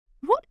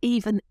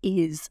even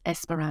is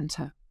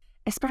Esperanto?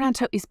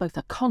 Esperanto is both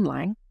a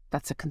conlang,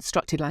 that's a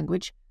constructed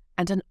language,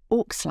 and an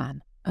auxlang,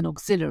 an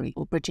auxiliary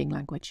or bridging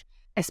language.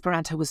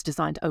 Esperanto was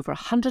designed over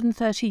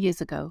 130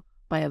 years ago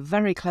by a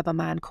very clever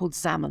man called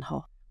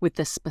Zamenhof, with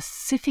the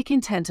specific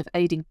intent of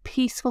aiding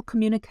peaceful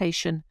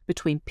communication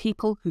between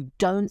people who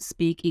don't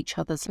speak each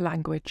other's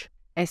language.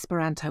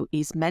 Esperanto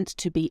is meant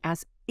to be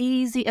as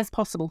easy as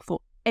possible for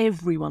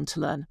everyone to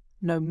learn,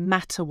 no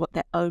matter what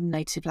their own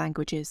native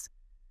language is.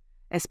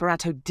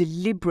 Esperanto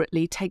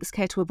deliberately takes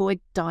care to avoid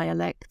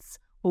dialects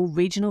or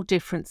regional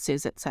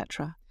differences,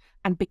 etc.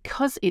 And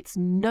because it's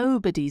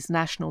nobody's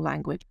national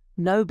language,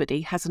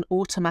 nobody has an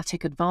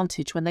automatic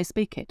advantage when they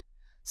speak it,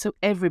 so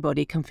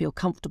everybody can feel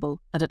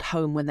comfortable and at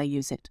home when they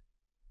use it.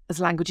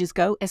 As languages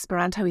go,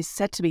 Esperanto is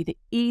said to be the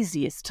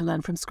easiest to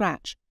learn from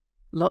scratch.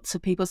 Lots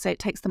of people say it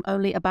takes them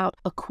only about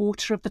a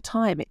quarter of the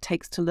time it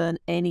takes to learn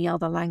any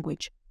other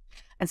language.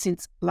 And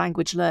since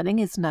language learning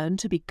is known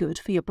to be good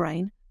for your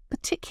brain,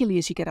 particularly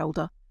as you get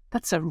older,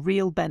 that's a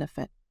real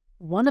benefit.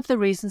 One of the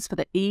reasons for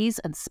the ease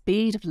and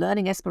speed of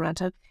learning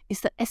Esperanto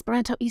is that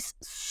Esperanto is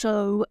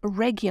so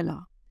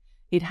regular.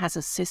 It has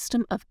a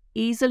system of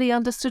easily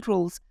understood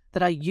rules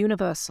that are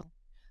universal.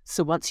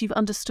 So once you've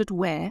understood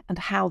where and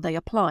how they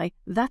apply,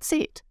 that's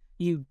it.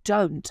 You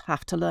don't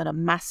have to learn a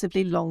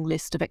massively long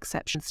list of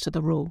exceptions to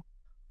the rule.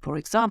 For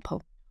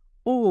example,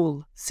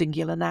 all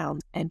singular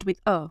nouns end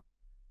with "o".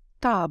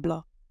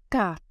 Tablo,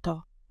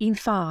 gatto,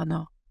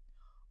 infano.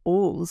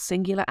 All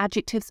singular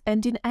adjectives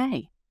end in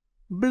 "a".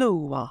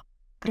 Blua,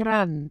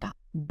 granda,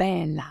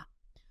 bella.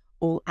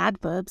 All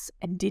adverbs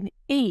end in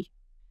 "i".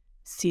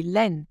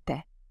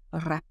 Silente,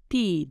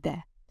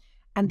 rapide.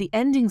 And the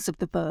endings of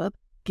the verb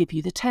give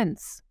you the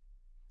tense.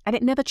 And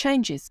it never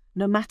changes,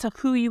 no matter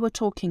who you are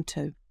talking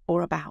to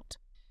or about.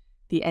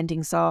 The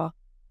endings are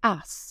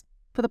as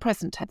for the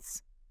present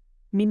tense,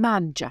 mi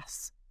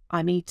mangias,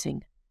 I'm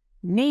eating,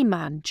 ni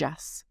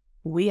mangias,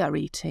 we are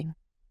eating,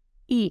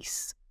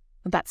 is,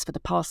 that's for the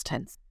past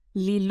tense,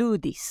 li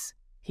ludis,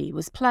 he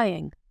was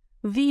playing,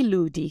 vi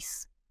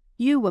ludis,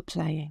 you were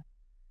playing,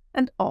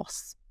 and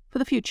os for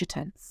the future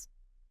tense,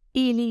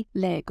 ili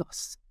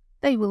legos,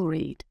 they will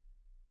read,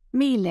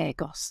 mi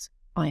legos,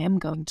 I am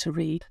going to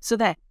read. So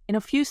there, in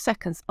a few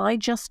seconds, I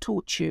just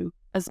taught you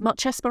as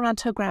much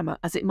Esperanto grammar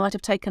as it might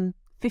have taken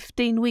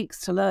 15 weeks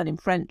to learn in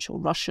French or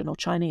Russian or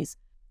Chinese.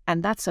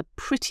 And that's a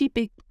pretty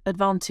big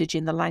advantage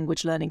in the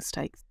language learning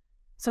stakes.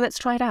 So let's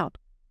try it out.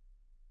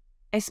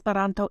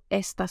 Esperanto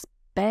estas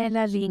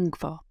bela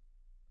lingvo.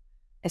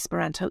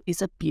 Esperanto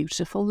is a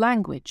beautiful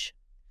language.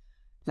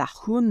 La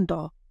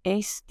hundo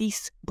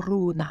estis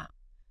bruna.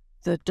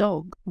 The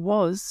dog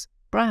was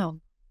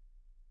brown.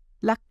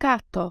 La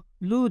kato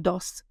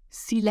ludos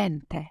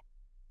silente.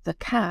 The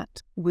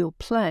cat will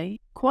play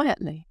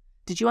quietly.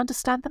 Did you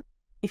understand that?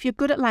 If you're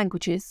good at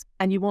languages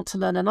and you want to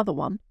learn another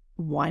one,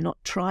 why not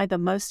try the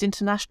most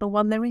international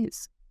one there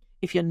is?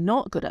 If you're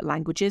not good at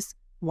languages,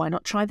 why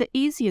not try the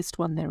easiest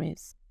one there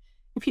is?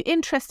 If you're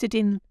interested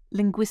in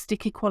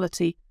linguistic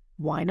equality,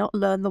 why not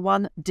learn the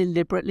one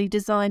deliberately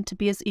designed to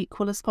be as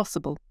equal as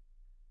possible?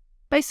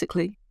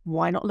 Basically,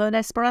 why not learn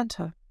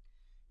Esperanto?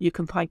 You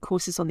can find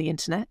courses on the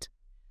internet.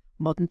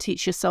 Modern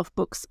Teach Yourself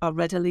books are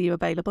readily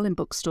available in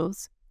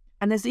bookstores.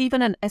 And there's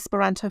even an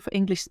Esperanto for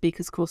English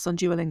speakers course on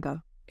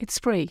Duolingo. It's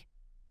free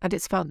and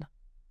it's fun.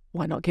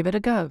 Why not give it a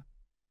go?